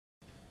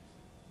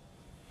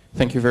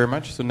Thank you very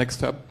much. So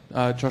next up,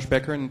 Josh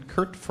Becker and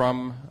Kurt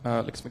from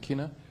Lex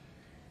Machina.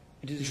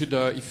 You should,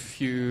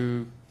 if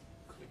you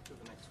click to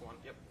the next one.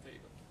 Yep, there you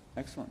go.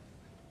 Excellent.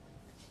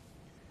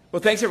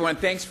 Well, thanks, everyone.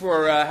 Thanks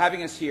for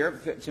having us here,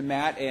 to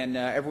Matt and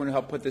everyone who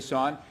helped put this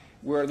on.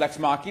 We're Lex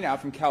Machina out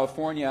from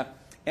California,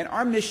 and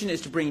our mission is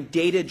to bring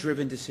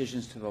data-driven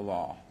decisions to the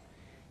law.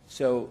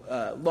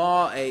 So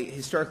law, a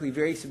historically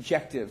very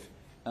subjective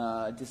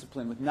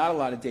discipline with not a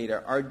lot of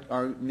data,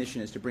 our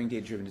mission is to bring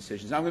data-driven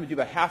decisions. I'm going to do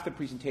about half the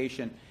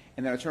presentation,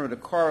 and then I'll turn it over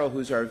to Carl,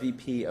 who's our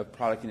VP of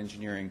Product and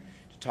Engineering,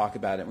 to talk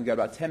about it. We've got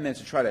about 10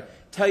 minutes to try to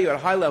tell you at a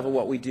high level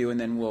what we do, and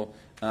then we'll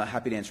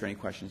happy to answer any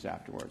questions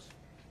afterwards.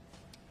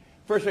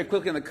 First, very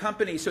quickly on the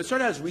company. So it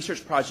started out as a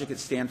research project at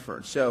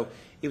Stanford. So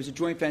it was a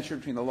joint venture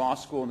between the law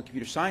school and the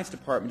computer science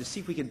department to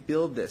see if we could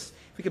build this.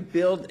 If we could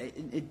build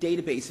a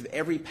database of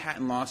every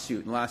patent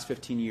lawsuit in the last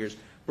 15 years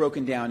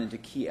broken down into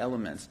key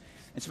elements.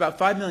 And so about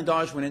 $5 million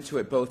went into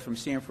it, both from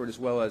Stanford as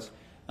well as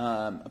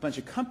a bunch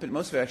of companies.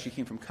 Most of it actually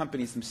came from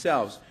companies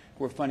themselves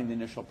who were funding the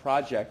initial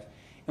project.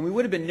 And we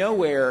would have been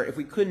nowhere if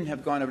we couldn't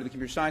have gone over to the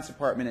computer science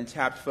department and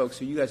tapped folks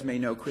who you guys may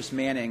know, Chris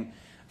Manning,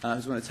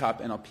 who's one of the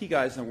top NLP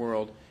guys in the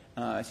world.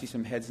 I see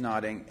some heads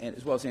nodding, and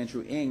as well as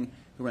Andrew Ng,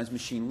 who runs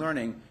machine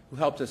learning, who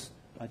helped us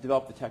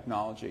develop the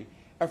technology.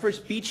 Our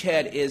first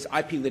beachhead is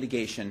IP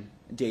litigation,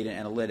 data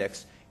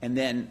analytics, and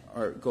then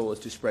our goal is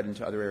to spread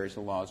into other areas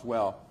of law as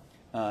well.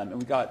 And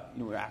we got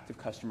we're active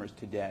customers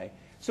today.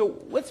 So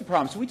what's the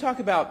problem? So we talk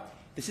about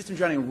the system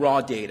running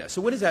raw data.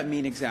 So what does that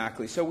mean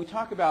exactly? So we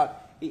talk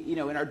about in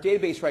our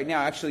database right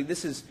now. Actually,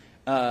 this is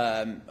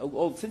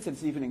since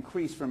it's even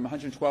increased from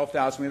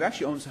 112,000. We have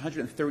actually almost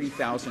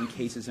 130,000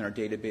 cases in our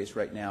database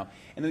right now,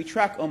 and we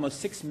track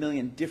almost 6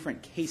 million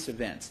different case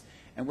events.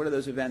 And what are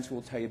those events?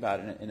 We'll tell you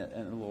about in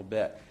a little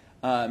bit.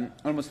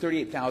 Almost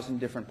 38,000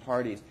 different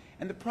parties.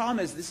 And the problem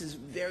is this is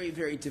very,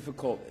 very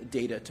difficult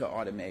data to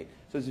automate.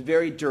 So it's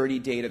very dirty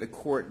data.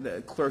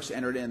 The clerks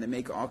entered in. They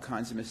make all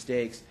kinds of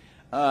mistakes.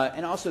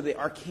 And also the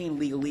arcane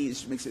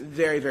legalese makes it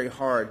very, very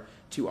hard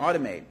to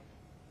automate.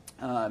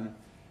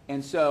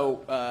 And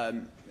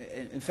so,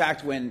 in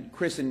fact, when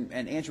Chris and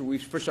Andrew, we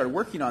first started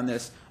working on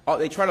this,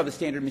 they tried all the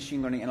standard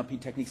machine learning NLP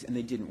techniques, and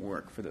they didn't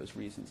work for those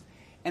reasons.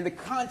 And the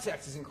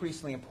context is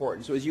increasingly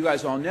important. So as you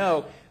guys all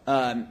know,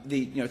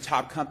 the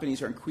top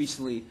companies are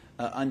increasingly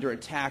under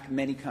attack.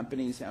 Many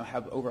companies now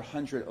have over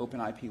 100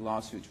 open IP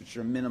lawsuits, which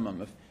are a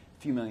minimum of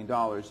a few $1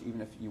 million,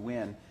 even if you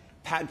win.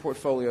 Patent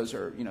portfolios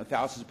are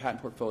thousands of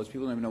patent portfolios.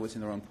 People don't even know what's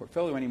in their own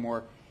portfolio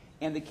anymore.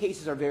 And the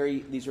cases are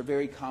these are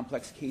very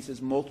complex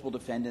cases, multiple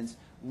defendants,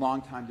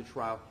 long time to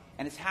trial.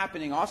 And it's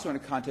happening also in a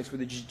context where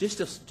the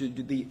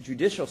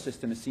judicial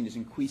system is seen as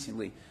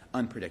increasingly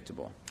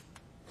unpredictable.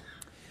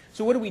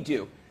 So what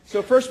do?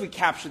 So first we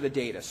capture the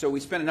data. So we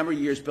spent a number of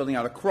years building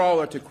out a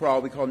crawler to crawl.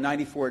 We call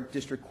 94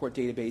 district court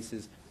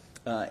databases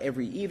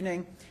every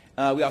evening.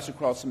 We also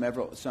crawl some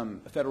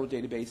federal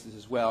databases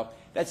as well.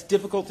 That's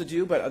difficult to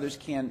do, but others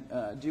can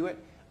do it.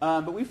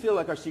 But we feel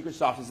like our secret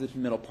sauce is this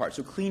middle part,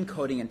 so clean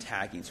coding and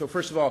tagging. So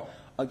first of all,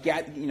 all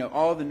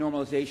of the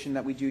normalization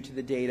that we do to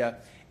the data,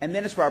 and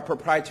then it's for our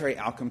proprietary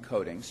outcome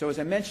coding. So as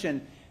I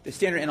mentioned, the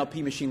standard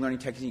NLP machine learning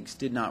techniques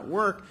did not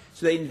work,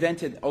 so they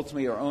invented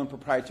ultimately our own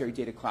proprietary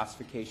data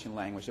classification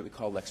language that we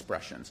call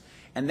Lexpressions.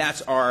 And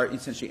that's our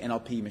essentially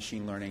NLP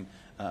machine learning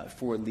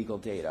for legal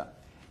data.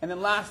 And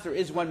then last, there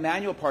is one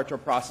manual part to our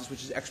process,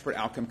 which is expert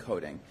outcome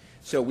coding.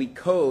 So we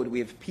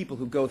have people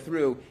who go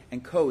through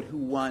and code who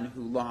won,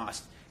 who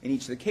lost in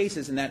each of the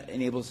cases, and that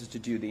enables us to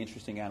do the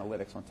interesting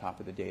analytics on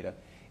top of the data.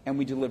 And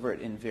we deliver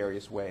it in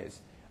various ways.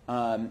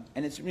 And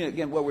it's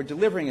again, what we're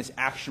delivering is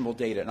actionable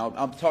data. And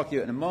I'll talk to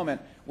you in a moment,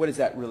 what does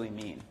that really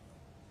mean?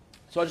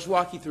 So I'll just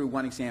walk you through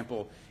one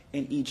example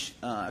in each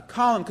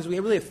column, because we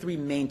really have three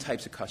main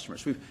types of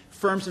customers. We have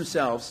firms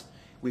themselves,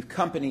 we have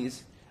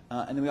companies,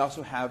 and then we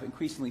also have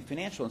increasingly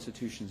financial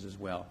institutions as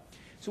well.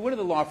 So what do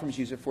the law firms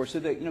use it for? So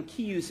the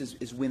key use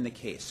is win the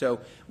case. So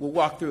we'll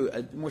walk through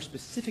a more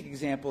specific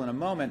example in a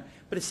moment.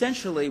 But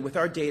essentially, with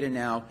our data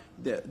now,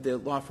 the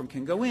law firm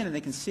can go in and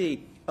they can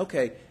see,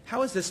 okay,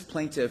 how is this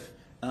plaintiff,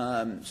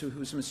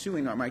 who's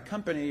suing my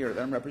company or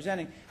that I'm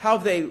representing, how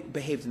have they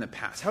behaved in the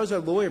past? How has our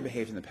lawyer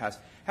behaved in the past?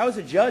 How has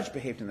a judge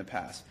behaved in the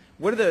past?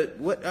 What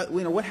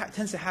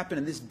tends to happen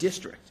in this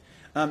district?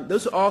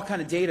 Those are all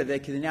kind of data they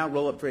can now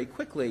roll up very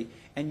quickly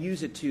and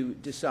use it to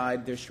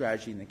decide their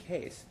strategy in the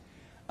case.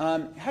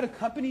 How do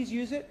companies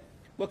use it?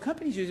 Well,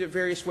 companies use it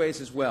various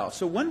ways as well.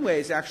 So one way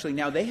is actually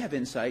now they have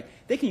insight.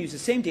 They can use the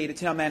same data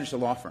to now manage the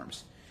law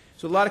firms.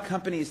 So a lot of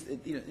companies,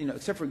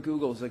 except for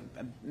Google, is like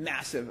a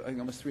massive,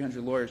 almost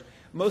 300 lawyers.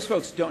 Most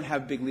folks don't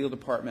have big legal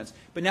departments.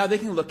 But now they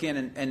can look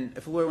in, and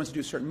if a lawyer wants to do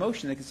a certain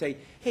motion, they can say,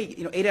 hey,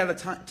 8 out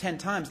of 10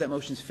 times that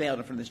motion's failed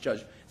in front of this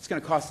judge. It's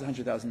going to cost us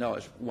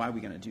 $100,000. Why are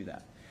we going to do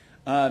that?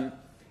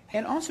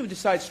 And also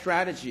decide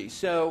strategy.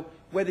 So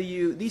whether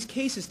these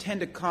cases tend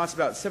to cost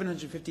about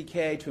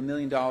 $750K to $1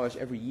 million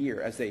every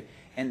year as they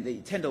and they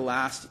tend to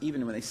last,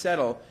 even when they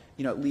settle,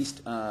 at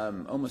least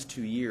almost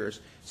 2 years.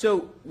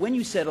 So when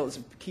you settle, it's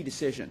a key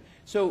decision.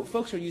 So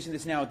folks are using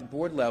this now at the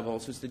board level,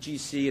 so it's the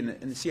GC and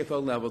the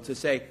CFO level, to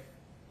say,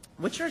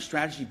 what should our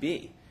strategy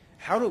be?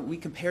 How do we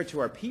compare to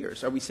our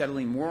peers? Are we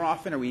settling more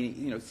often? Are we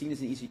seen as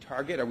an easy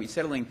target? Are we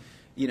settling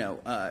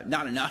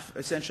not enough,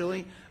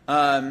 essentially?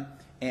 And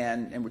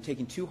we're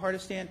taking too hard a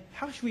stand?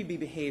 How should we be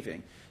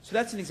behaving? So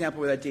that's an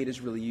example where that data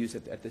is really used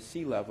at the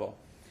C level.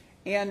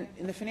 And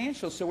in the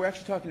financials, so we're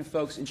actually talking to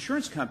folks,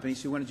 insurance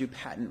companies who want to do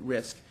patent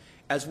risk,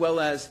 as well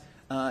as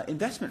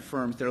investment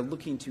firms that are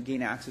looking to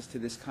gain access to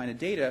this kind of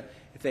data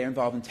if they are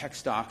involved in tech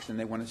stocks and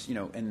they want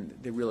to, and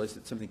they realize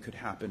that something could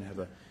happen and have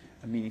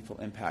a meaningful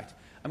impact.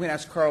 I'm going to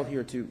ask Carl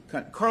here to.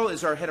 Carl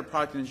is our head of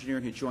product and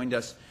engineering who joined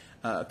us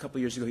a couple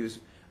years ago. He was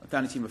a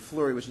founding team of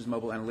Flurry, which is a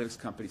mobile analytics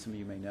company some of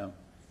you may know.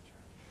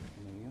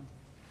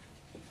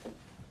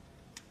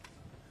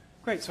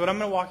 Great. So what I'm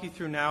going to walk you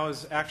through now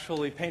is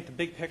actually paint the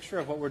big picture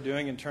of what we're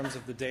doing in terms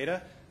of the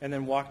data, and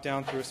then walk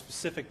down through a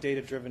specific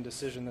data-driven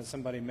decision that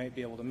somebody may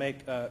be able to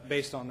make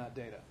based on that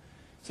data.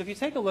 So if you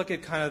take a look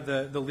at kind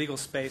of the legal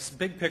space,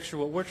 big picture,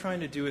 what we're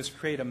trying to do is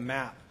create a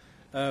map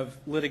of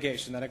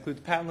litigation. That includes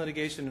patent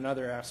litigation and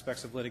other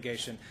aspects of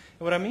litigation.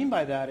 And what I mean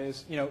by that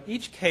is,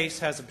 each case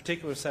has a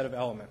particular set of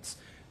elements.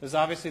 There's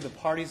obviously the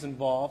parties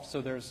involved, so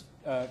there's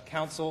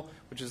counsel,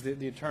 which is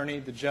the attorney,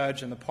 the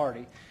judge, and the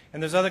party.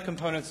 And there's other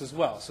components as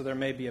well. So there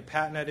may be a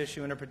patent at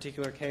issue in a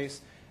particular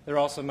case. There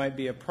also might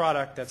be a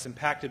product that's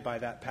impacted by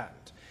that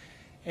patent.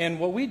 And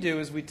what we do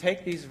is we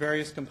take these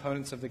various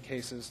components of the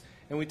cases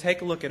and we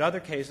take a look at other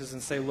cases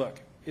and say,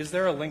 look, is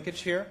there a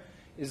linkage here?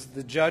 Is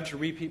the judge a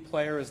repeat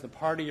player? Is the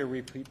party a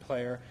repeat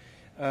player?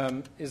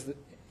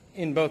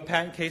 In both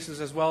patent cases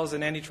as well as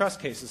in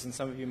antitrust cases, and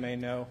some of you may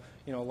know,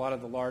 a lot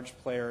of the large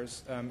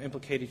players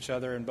implicate each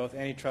other in both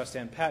antitrust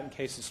and patent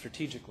cases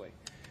strategically.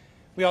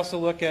 We also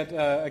look at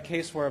a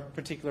case where a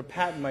particular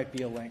patent might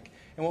be a link.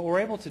 And what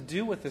we're able to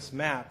do with this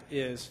map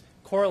is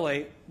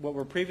correlate what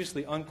were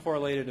previously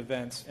uncorrelated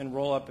events and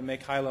roll up and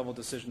make high-level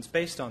decisions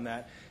based on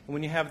that. And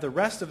when you have the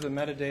rest of the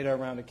metadata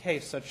around a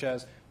case, such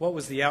as what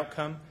was the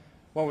outcome,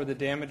 what were the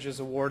damages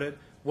awarded,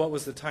 what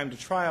was the time to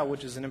trial,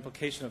 which is an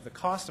implication of the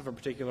cost of a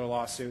particular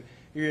lawsuit,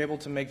 you're able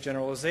to make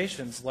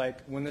generalizations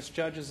like when this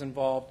judge is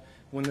involved,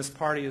 when this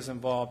party is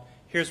involved,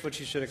 here's what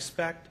you should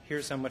expect,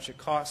 here's how much it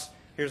costs,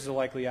 here's the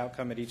likely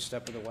outcome at each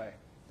step of the way.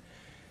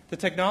 The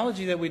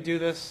technology that we do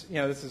this,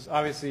 this is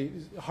obviously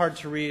hard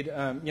to read.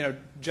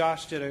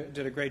 Josh did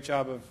a great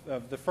job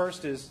of the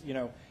first is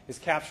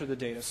capture the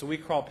data. So we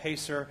crawl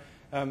Pacer,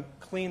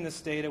 clean this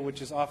data,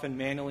 which is often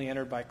manually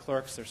entered by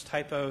clerks. There's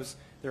typos.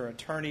 There are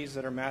attorneys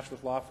that are matched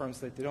with law firms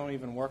that they don't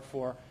even work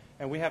for.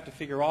 And we have to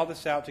figure all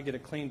this out to get a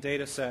clean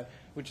data set,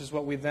 which is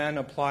what we then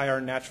apply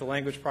our natural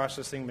language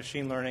processing,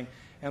 machine learning,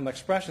 and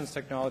Lexpressions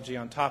technology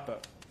on top of.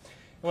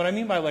 And what I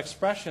mean by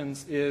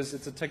Lexpressions is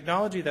it's a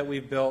technology that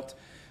we've built.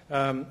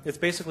 It's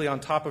basically on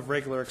top of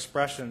regular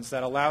expressions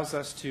that allows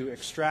us to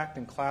extract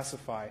and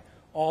classify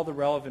all the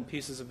relevant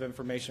pieces of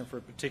information for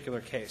a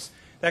particular case.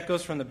 That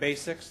goes from the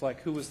basics,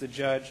 like who was the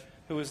judge,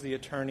 who was the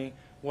attorney,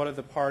 what are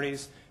the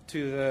parties,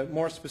 to the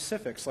more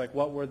specifics, like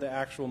what were the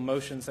actual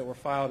motions that were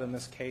filed in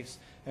this case,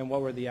 and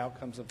what were the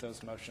outcomes of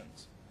those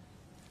motions.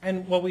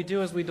 And what we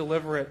do is we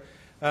deliver it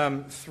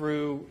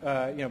through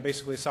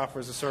basically software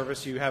as a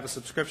service. You have a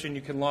subscription,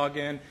 you can log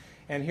in,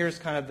 and here's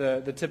kind of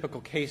the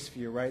typical case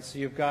view, right? So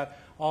you've got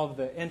all of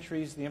the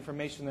entries, the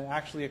information that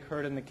actually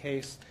occurred in the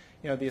case,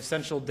 the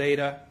essential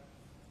data,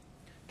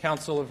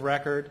 counsel of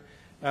record,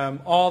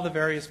 all the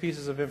various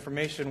pieces of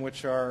information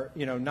which are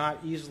not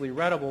easily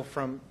readable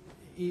from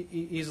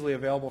easily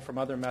available from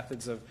other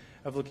methods of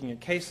looking at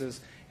cases.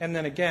 And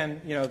then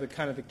again,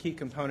 the key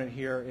component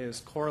here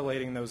is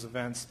correlating those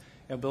events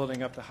and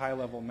building up the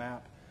high-level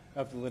map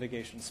of the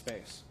litigation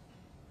space.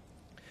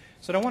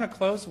 So what I want to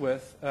close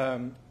with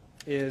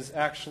is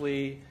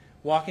actually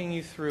walking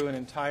you through an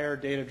entire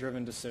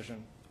data-driven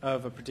decision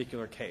of a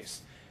particular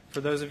case.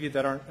 For those of you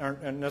that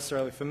aren't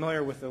necessarily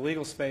familiar with the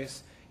legal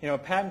space, a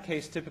patent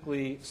case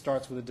typically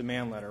starts with a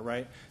demand letter,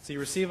 right? So you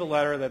receive a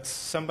letter that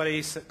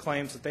somebody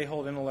claims that they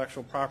hold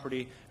intellectual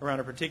property around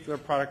a particular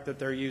product that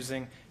they're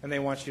using, and they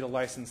want you to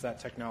license that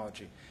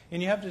technology.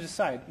 And you have to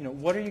decide,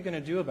 what are you going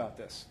to do about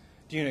this?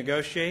 Do you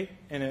negotiate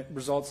and it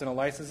results in a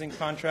licensing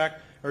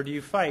contract, or do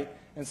you fight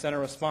and send a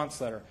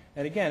response letter?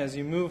 And again, as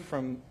you move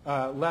from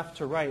left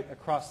to right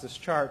across this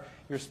chart,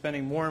 you're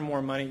spending more and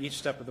more money each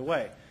step of the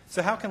way.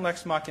 So how can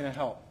Lex Machina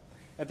help?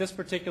 At this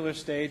particular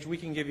stage, we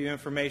can give you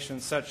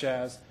information such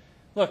as,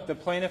 look, the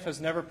plaintiff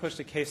has never pushed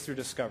a case through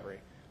discovery.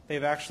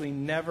 They've actually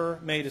never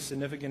made a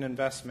significant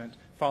investment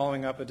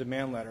following up a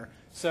demand letter.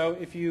 So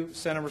if you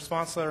send a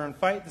response letter and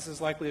fight, this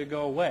is likely to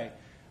go away.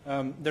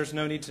 There's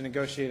no need to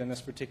negotiate in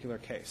this particular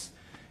case.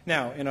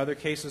 Now, in other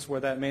cases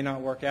where that may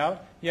not work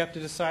out, you have to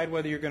decide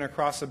whether you're going to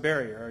cross a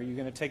barrier. Are you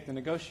going to take the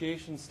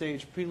negotiation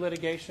stage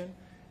pre-litigation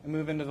and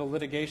move into the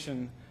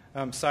litigation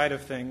side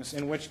of things,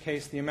 in which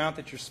case the amount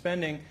that you're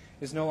spending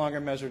is no longer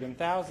measured in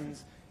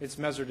thousands, it's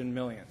measured in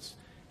millions.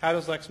 How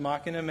does Lex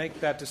Machina make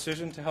that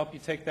decision to help you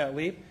take that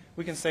leap?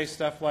 we can say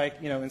stuff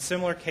like, in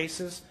similar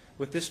cases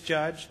with this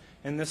judge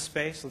in this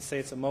space, let's say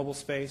it's a mobile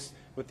space,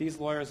 with these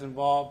lawyers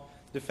involved,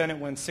 the defendant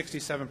wins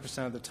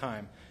 67% of the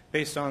time.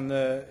 Based on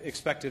the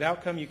expected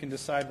outcome, you can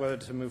decide whether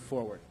to move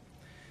forward.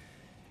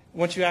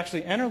 Once you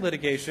actually enter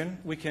litigation,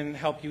 we can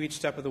help you each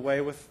step of the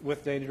way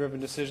with data-driven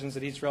decisions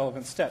at each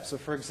relevant step. So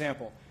for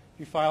example, if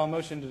you file a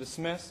motion to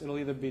dismiss, it'll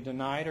either be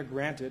denied or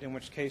granted, in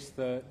which case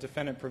the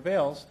defendant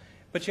prevails,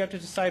 but you have to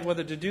decide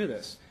whether to do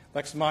this.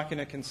 Lex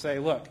Machina can say,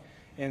 look,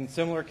 in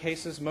similar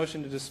cases,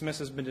 motion to dismiss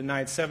has been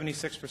denied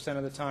 76%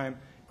 of the time,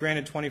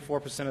 granted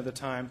 24% of the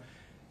time.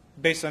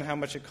 Based on how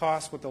much it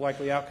costs, what the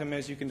likely outcome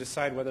is, you can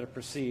decide whether to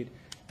proceed.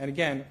 And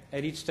again,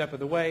 at each step of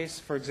the way,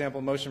 for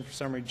example, motion for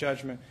summary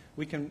judgment,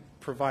 we can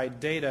provide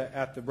data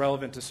at the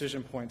relevant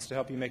decision points to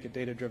help you make a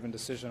data-driven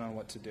decision on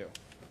what to do.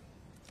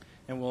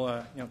 And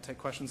we'll take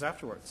questions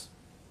afterwards.